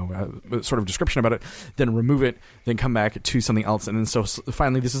a sort of description about it, then remove it, then come back to something else. And then so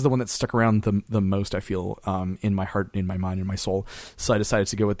finally, this is the one that stuck around the most, I feel, in my heart, in my mind, in my soul. So I decided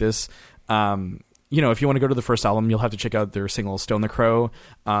to go with this. If you want to go to the first album, you'll have to check out their single Stone the Crow.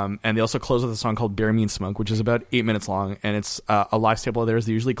 And they also close with a song called Bury Me in Smoke, which is about 8 minutes long. And it's a live staple of theirs.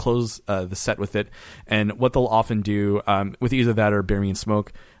 They usually close the set with it. And what they'll often do with either that or Bury Me in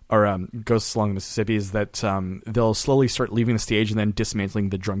Smoke, or Ghosts Along the Mississippi, is that they'll slowly start leaving the stage and then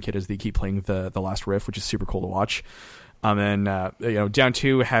dismantling the drum kit as they keep playing the last riff, which is super cool to watch. And Down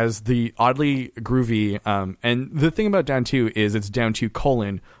 2 has the oddly groovy, and the thing about Down 2 is it's Down 2 :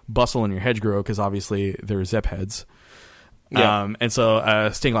 Bustle in Your Hedgerow, because obviously they're Zepp heads. Yeah. And so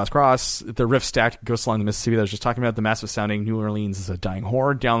Stained Glass Cross, the riff stack goes along the Mississippi that I was just talking about. The massive sounding New Orleans is a dying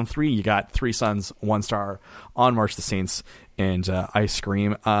whore. Down 3, you got Three Sons, One Star, On March the Saints, and I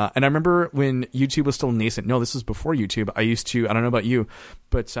Scream. And I remember when YouTube was still nascent. No, this was before YouTube. I don't know about you,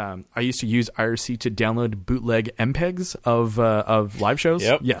 but I used to use IRC to download bootleg MPEGs of live shows.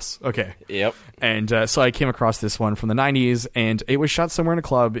 Yep. Yes. Okay. Yep. And so I came across this one from the 90s, and it was shot somewhere in a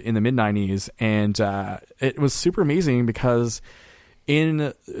club in the mid-90s, and it was super amazing because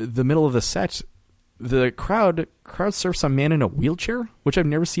in the middle of the set, the crowd surfed some man in a wheelchair, which I've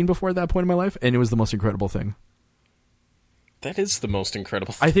never seen before at that point in my life, and it was the most incredible thing. That is the most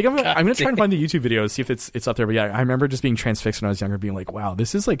incredible I think I'm going to try and damn. find the YouTube video, see if it's up there. But yeah, I remember just being transfixed when I was younger, being like, wow,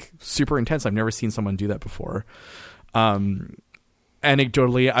 this is like super intense. I've never seen someone do that before.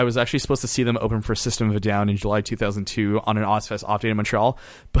 Anecdotally, I was actually supposed to see them open for System of a Down in July 2002 on an Ozfest off day in Montreal,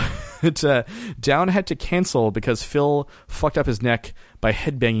 but Down had to cancel because Phil fucked up his neck by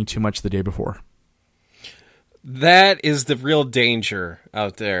headbanging too much the day before. That is the real danger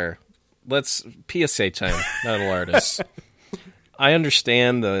out there. Let's PSA time, metal artists. I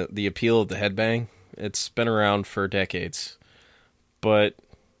understand the appeal of the headbang. It's been around for decades. But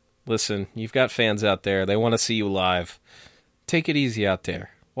listen, you've got fans out there. They want to see you live. Take it easy out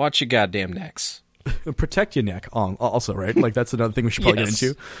there. Watch your goddamn necks. Protect your neck also, right? Like, that's another thing we should probably Yes.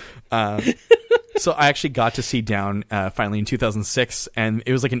 get into. So I actually got to see Down finally in 2006, and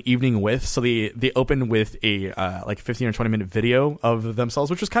it was like an evening with. So they opened with a like 15 or 20 minute video of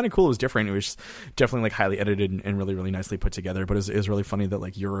themselves, which was kind of cool. It was different. It was definitely like highly edited and really, really nicely put together. But it was really funny that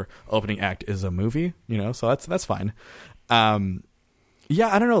like your opening act is a movie, so that's fine. Yeah,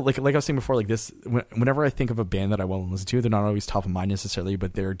 I don't know. Like I was saying before, like this, whenever I think of a band that I want to listen to, they're not always top of mind necessarily,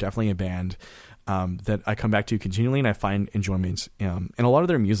 but they're definitely a band that I come back to continually, and I find enjoyment in a lot of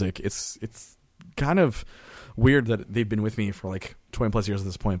their music. It's kind of weird that they've been with me for like 20 plus years at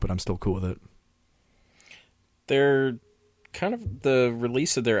this point, but I'm still cool with it. They're kind of, the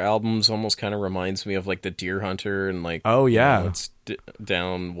release of their albums almost kind of reminds me of like the Deer Hunter and like, oh yeah, it's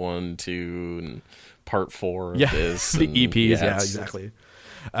Down 1, 2, and Part 4 of yeah, this. the and, EPs, yeah, exactly.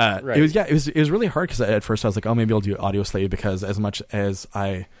 Right. It was really hard because at first I was like, oh, maybe I'll do Audio Slave, because as much as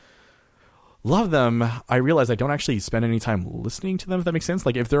I love them, I realize I don't actually spend any time listening to them, if that makes sense.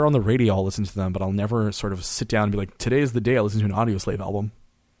 Like if they're on the radio, I'll listen to them, but I'll never sort of sit down and be like, today is the day I listen to an Audio Slave album.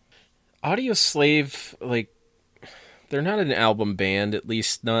 Audio Slave, like, they're not an album band, at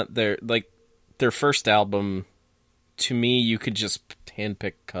least not their first album. To me, you could just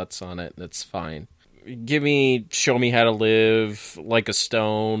handpick cuts on it, and it's fine. Give me Show Me How to Live, Like a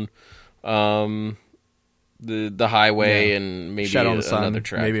Stone, the Highway, and maybe Shadow on the Sun, another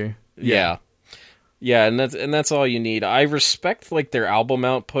track. maybe. Yeah, and that's all you need. I respect like their album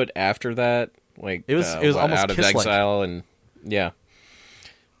output after that. Like It was almost Out of Kiss-like. Exile, and yeah.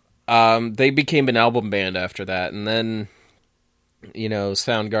 They became an album band after that, and then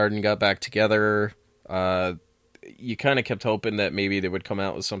Soundgarden got back together. You kind of kept hoping that maybe they would come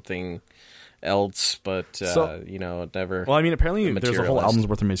out with something else, but it never. Well, I mean, apparently there's a whole materialized. album's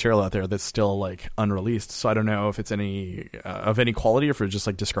worth of material out there that's still like unreleased. So I don't know if it's any of any quality, or if it's just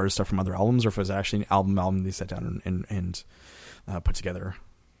like discarded stuff from other albums, or if it's actually an album they sat down and put together.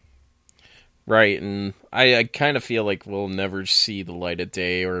 Right, and I kind of feel like we'll never see the light of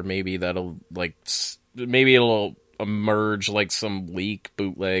day, or maybe that'll maybe it'll emerge like some leak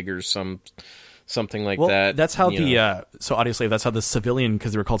bootleg or something like that. That's how so Audio Slave, that's how the Civilian,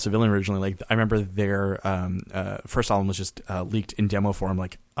 because they were called Civilian originally, like I remember their first album was just leaked in demo form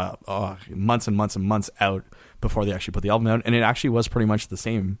like months and months and months out before they actually put the album out, and it actually was pretty much the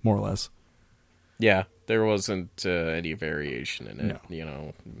same, more or less. Yeah, there wasn't any variation in it.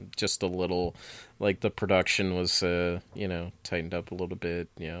 No. Just a little, like the production was tightened up a little bit,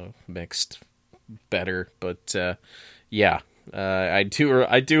 mixed better, but I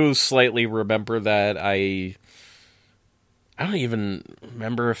do slightly remember that. I don't even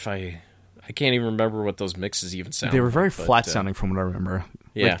remember if I can't even remember what those mixes even sound. They were very like, flat sounding from what I remember.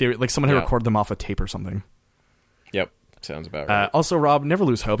 Yeah. Like someone had recorded them off a tape or something. Yep, sounds about right. Also, Rob, never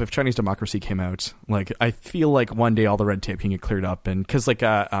lose hope. If Chinese Democracy came out, like I feel like one day all the red tape can get cleared up, and because like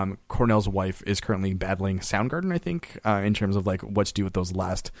Cornell's wife is currently battling Soundgarden, I think, in terms of like what to do with those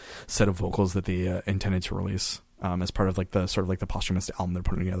last set of vocals that they intended to release as part of like the sort of like the posthumous album they're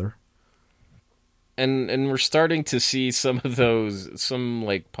putting together. And we're starting to see some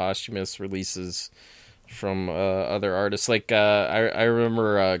like posthumous releases from other artists. Like I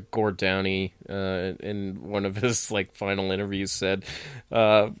remember Gord Downey in one of his like final interviews said,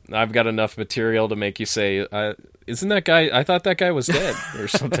 "I've got enough material to make you say, isn't that guy? I thought that guy was dead," or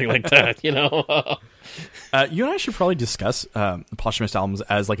something like that. You know. You and I should probably discuss posthumous albums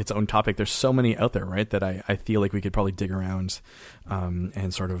as like its own topic. There's so many out there, right? That I feel like we could probably dig around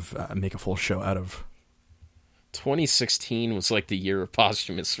and sort of make a full show out of. 2016 was like the year of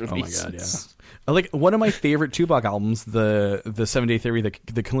posthumous releases. Oh my god, yeah. Like one of my favorite Tupac albums, the 7 Day Theory,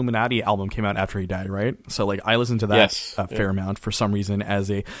 the Illuminati album came out after he died, right? So like I listened to that a fair amount for some reason as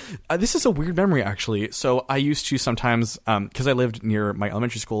a this is a weird memory actually. So I used to sometimes because I lived near my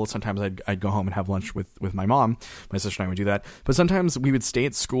elementary school, sometimes I'd go home and have lunch with my mom. My sister and I would do that. But sometimes we would stay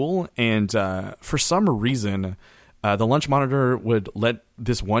at school and for some reason the lunch monitor would let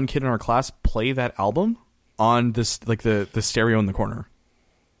this one kid in our class play that album on this like the stereo in the corner.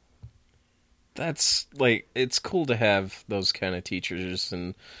 That's like, it's cool to have those kind of teachers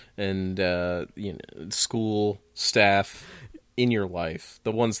and you know, school staff in your life,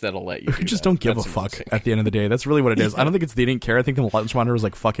 the ones that'll let you do just that. Don't give a fuck at the end of the day. That's really what it is. I don't think it's they didn't care. I think the lunch monitor was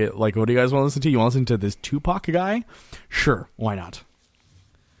like, fuck it, like what do you guys want to listen to? You want to listen to this Tupac guy? Sure, why not?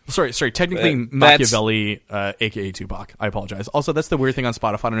 Sorry. Technically, Machiavelli, aka Tupac. I apologize. Also, that's the weird thing on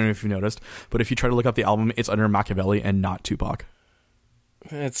Spotify. I don't know if you noticed, but if you try to look up the album, it's under Machiavelli and not Tupac.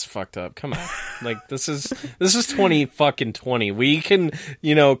 It's fucked up. Come on, like this is 2020. We can,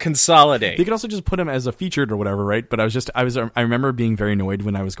 you know, consolidate. They could also just put him as a featured or whatever, right? But I remember being very annoyed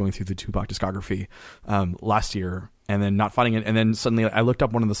when I was going through the Tupac discography last year. And then not finding it, and then suddenly I looked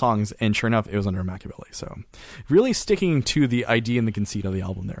up one of the songs, and sure enough, it was under Machiavelli. So, really sticking to the idea and the conceit of the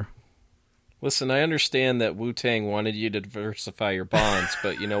album there. Listen, I understand that Wu-Tang wanted you to diversify your bonds,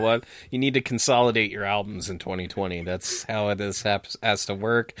 but you know what? You need to consolidate your albums in 2020. That's how it has to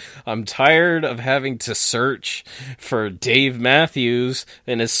work. I'm tired of having to search for Dave Matthews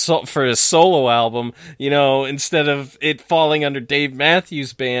and for his solo album, you know, instead of it falling under Dave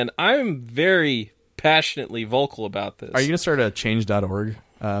Matthews Band. I'm very passionately vocal about this. Are you going to start a change.org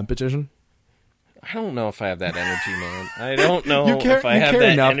petition? I don't know if I have that energy, man. I don't know if I have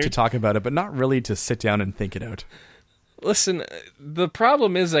that enough energy to talk about it, but not really to sit down and think it out. Listen, the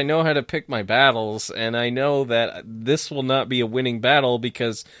problem is I know how to pick my battles, and I know that this will not be a winning battle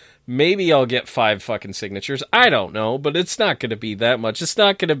because maybe I'll get 5 fucking signatures. I don't know, but it's not going to be that much. It's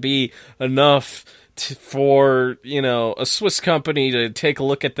not going to be enough for, you know, a Swiss company to take a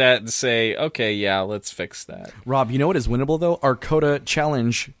look at that and say, okay, yeah, let's fix that. Rob, you know what is winnable, though? Our Coda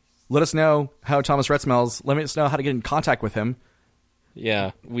challenge. Let us know how Thomas Rhett smells. Let us know how to get in contact with him.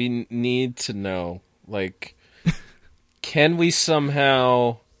 Yeah, we need to know. Like, can we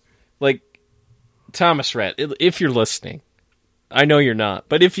somehow... Like, Thomas Rhett, if you're listening, I know you're not,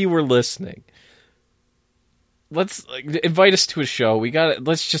 but if you were listening... Let's invite us to a show.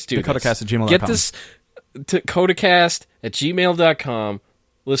 Let's just do CodaCast@gmail.com. Get this to CodaCast@gmail.com.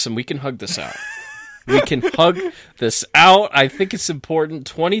 Listen, we can hug this out. We can hug this out. I think it's important.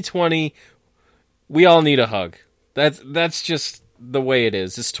 2020, we all need a hug. That's just the way it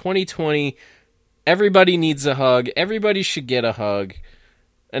is. It's 2020. Everybody needs a hug. Everybody should get a hug.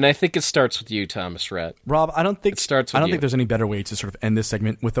 And I think it starts with you, Thomas Rhett. Rob, I don't think think there's any better way to sort of end this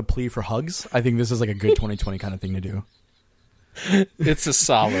segment with a plea for hugs. I think this is like a good 2020 kind of thing to do. It's a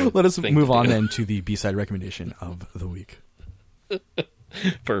solid. Let us move on then to the B-side recommendation of the week.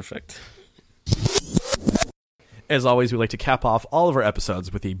 Perfect. As always, we like to cap off all of our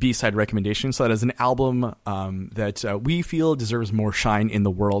episodes with a B-side recommendation. So that is an album that we feel deserves more shine in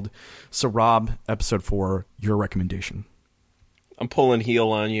the world. So Rob, episode 4, your recommendation. I'm pulling heel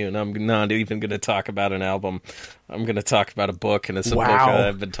on you, and I'm not even going to talk about an album. I'm going to talk about a book, and it's a book that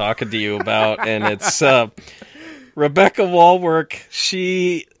I've been talking to you about, and it's Rebecca Walwork.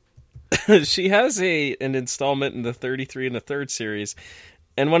 She has an installment in the 33 and the Third series,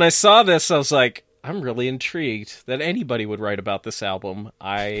 and when I saw this, I was like, I'm really intrigued that anybody would write about this album.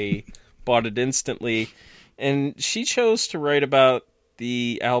 I bought it instantly, and she chose to write about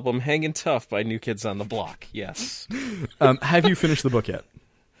the album Hangin' Tough by New Kids on the Block. Yes. Have you finished the book yet?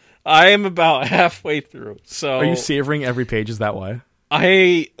 I am about halfway through. So are you savoring every page? Is that why?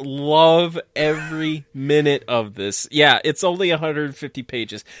 I love every minute of this. Yeah, it's only 150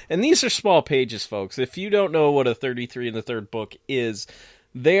 pages. And these are small pages, folks. If you don't know what a 33 and the Third book is,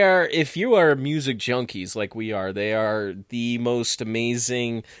 if you are music junkies like we are, they are the most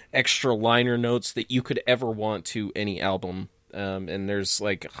amazing extra liner notes that you could ever want to any album. And there's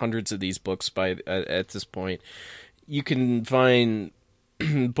like hundreds of these books at this point. You can find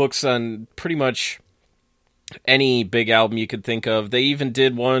books on pretty much any big album you could think of. They even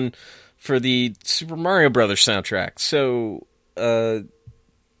did one for the Super Mario Brothers soundtrack. So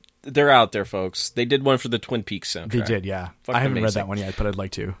they're out there, folks. They did one for the Twin Peaks soundtrack. They did, yeah. Fucking I haven't amazing. read that one yet, but I'd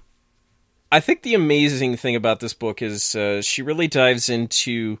like to. I think the amazing thing about this book is she really dives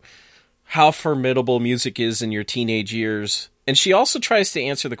into how formidable music is in your teenage years. And she also tries to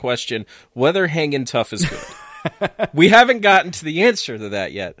answer the question whether Hangin' Tough is good. We haven't gotten to the answer to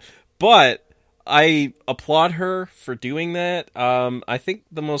that yet, but I applaud her for doing that. I think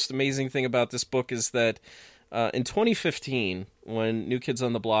the most amazing thing about this book is that in 2015, when New Kids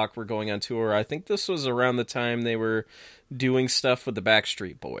on the Block were going on tour, I think this was around the time they were doing stuff with the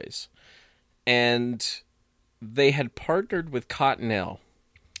Backstreet Boys. And they had partnered with Cottonelle.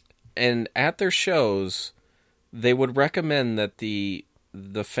 And at their shows, they would recommend that the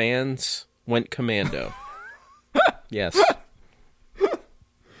fans went commando. Yes.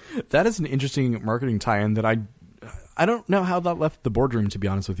 That is an interesting marketing tie-in that I don't know how that left the boardroom, to be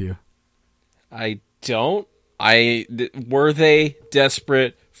honest with you. I don't. Were they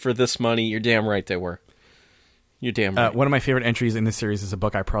desperate for this money? You're damn right they were. You're damn right. One of my favorite entries in this series is a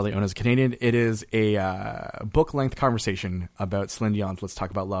book I probably own as a Canadian. It is a book-length conversation about Celine Dion's Let's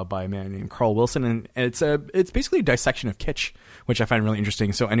Talk About Love by a man named Carl Wilson, and it's basically a dissection of kitsch, which I find really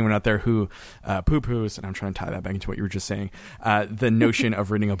interesting. So anyone out there who poo-poos, and I'm trying to tie that back into what you were just saying, the notion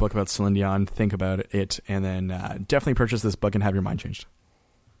of reading a book about Celine Dion, think about it, and then definitely purchase this book and have your mind changed.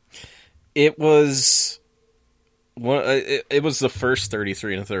 It was it was the first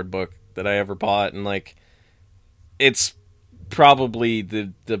 33 1/3 book that I ever bought, and like, it's probably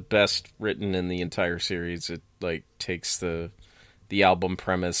the best written in the entire series. It like takes the album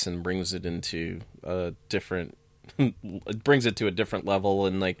premise and brings it into a different it brings it to a different level,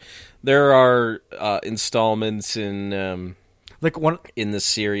 and like there are installments in like one in the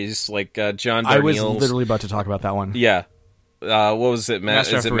series, like John Darnielle's. I was literally about to talk about that one. Yeah. What was it?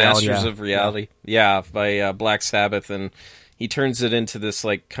 Is it Masters of Reality? Yeah, by Black Sabbath, and he turns it into this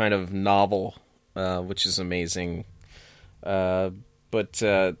like kind of novel, which is amazing. But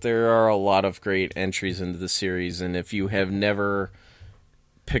there are a lot of great entries into the series, and if you have never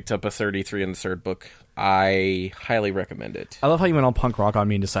picked up a 33 1/3 book, I highly recommend it. I love how you went all punk rock on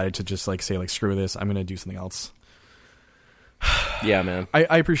me and decided to just like say like screw this, I'm going to do something else. Yeah, man.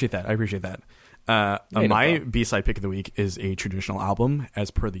 I appreciate that. I appreciate that. My no B-side pick of the week is a traditional album, as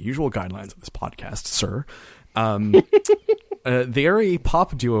per the usual guidelines of this podcast, sir. They are a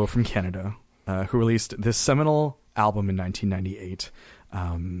pop duo from Canada who released this seminal album in 1998.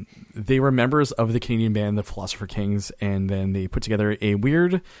 They were members of the Canadian band The Philosopher Kings, and then they put together a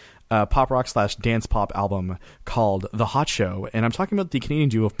weird pop rock / dance pop album called The Hot Show, and I'm talking about the Canadian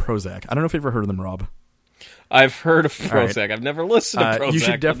duo of Prozac. I don't know if you've ever heard of them, Rob. I've heard of Prozac. Right. I've never listened to Prozac. You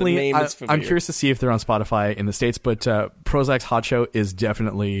should definitely. The name is familiar. I'm curious to see if they're on Spotify in the States, but Prozac's Hot Show is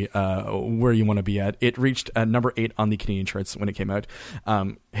definitely where you want to be at. It reached number 8 on the Canadian charts when it came out.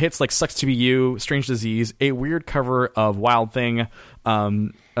 Hits like Sucks to Be You, Strange Disease, a weird cover of Wild Thing.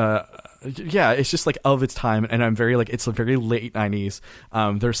 Yeah, it's just like of its time, and I'm very like, it's a very late 90s.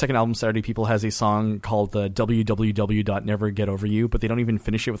 Their second album, Saturday People, has a song called the www.nevergetoveryou, but they don't even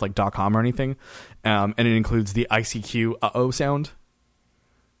finish it with like .com or anything, and it includes the ICQ uh-oh sound.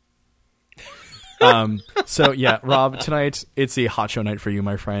 So yeah, Rob, tonight it's a hot show night for you,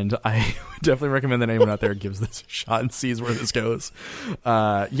 my friend. I definitely recommend that anyone out there gives this a shot and sees where this goes.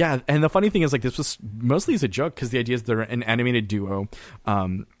 Yeah, and the funny thing is, like, this was mostly as a joke, because the idea is they're an animated duo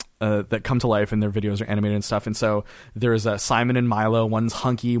that come to life, and their videos are animated and stuff. And so there's Simon and Milo. One's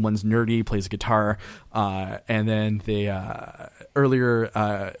hunky, one's nerdy, plays guitar, and then they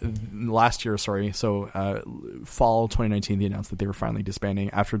last year, fall 2019, they announced that they were finally disbanding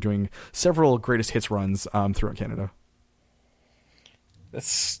after doing several greatest hits runs throughout Canada.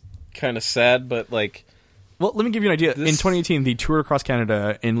 That's kind of sad, but like, well, let me give you an idea. In 2018, they toured across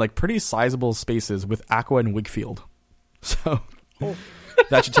Canada in like pretty sizable spaces with Aqua and Wigfield. So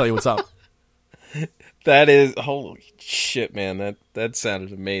that should tell you what's up. That is, holy shit, man. That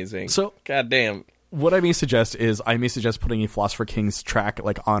sounded amazing. So, goddamn. What I may suggest putting a Philosopher Kings track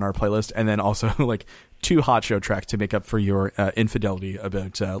like on our playlist, and then also like 2 Hot Show tracks to make up for your infidelity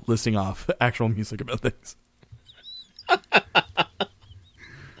about listing off actual music about things.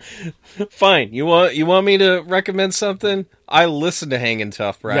 Fine. You want me to recommend something? I listen to Hangin'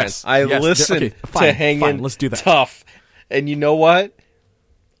 Tough, Brian. Yes, I listen to Hangin' Let's do that. Tough. And you know what?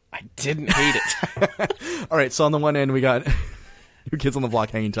 I didn't hate it. All right, so on the one end we got New Kids on the Block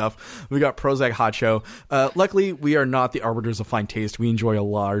hanging tough. We got Prozac Hot Show. Luckily, we are not the arbiters of fine taste. We enjoy a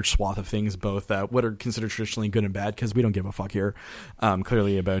large swath of things, both what are considered traditionally good and bad, because we don't give a fuck here,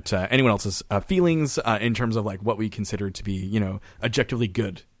 clearly, about anyone else's feelings in terms of like what we consider to be, you know, objectively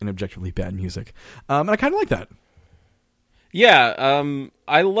good and objectively bad music. And I kind of like that. Yeah,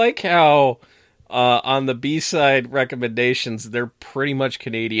 I like how on the B-side recommendations, they're pretty much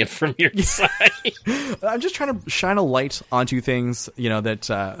Canadian from your side. I'm just trying to shine a light onto things, you know,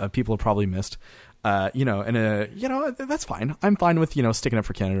 that people have probably missed. You know, and you know, that's fine. I'm fine with, you know, sticking up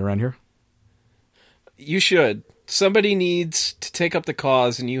for Canada around here. You should. Somebody needs to take up the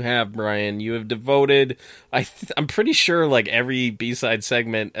cause, and you have, Brian. You have devoted, I'm pretty sure, like, every B-side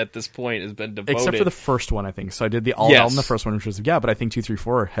segment at this point has been devoted. Except for the first one, I think. So I did the all album, the first one, which was, but I think 2, 3,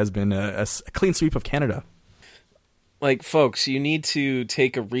 4 has been a clean sweep of Canada. Like, folks, you need to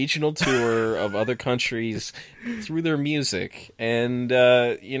take a regional tour of other countries through their music. And,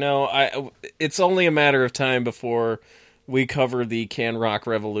 you know, it's only a matter of time before we cover the Can Rock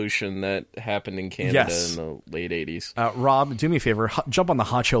revolution that happened in Canada in the late 80s. Rob, do me a favor. Jump on the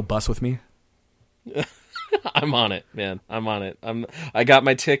Hot Show bus with me. I'm on it, man. I'm on it. I got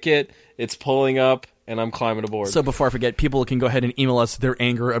my ticket. It's pulling up, and I'm climbing aboard. So before I forget, people can go ahead and email us their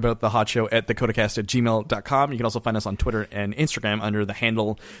anger about the Hot Show at thecodacast@gmail.com. You can also find us on Twitter and Instagram under the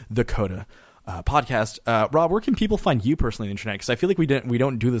handle The Coda Podcast. Rob, where can people find you personally on the internet? Because I feel like we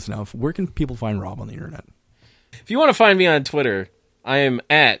don't do this enough. Where can people find Rob on the internet? If you want to find me on Twitter, I am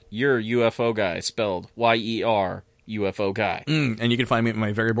at your UFO guy, spelled YER UFO guy. And you can find me at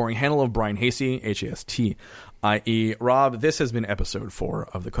my very boring handle of Brian Hastie, HASTIE. Rob, this has been episode 4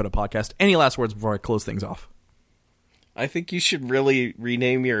 of the Coda Podcast. Any last words before I close things off? I think you should really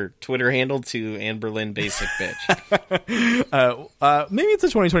rename your Twitter handle to Anne Berlin Basic Bitch. Maybe it's a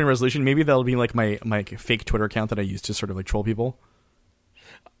 2020 resolution. Maybe that'll be like my fake Twitter account that I use to sort of like troll people.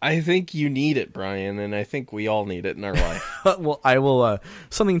 I think you need it, Brian, and I think we all need it in our life. Well, I will,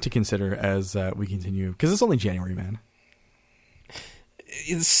 something to consider as we continue, because it's only January, man.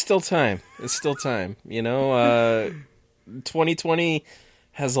 It's still time. It's still time. You know, 2020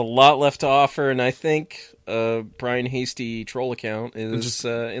 has a lot left to offer, and I think Brian Hastie troll account is just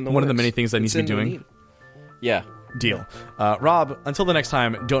in the one works. of the many things I need to be doing. Yeah. Deal. Rob, until the next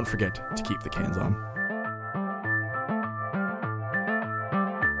time, don't forget to keep the cans on.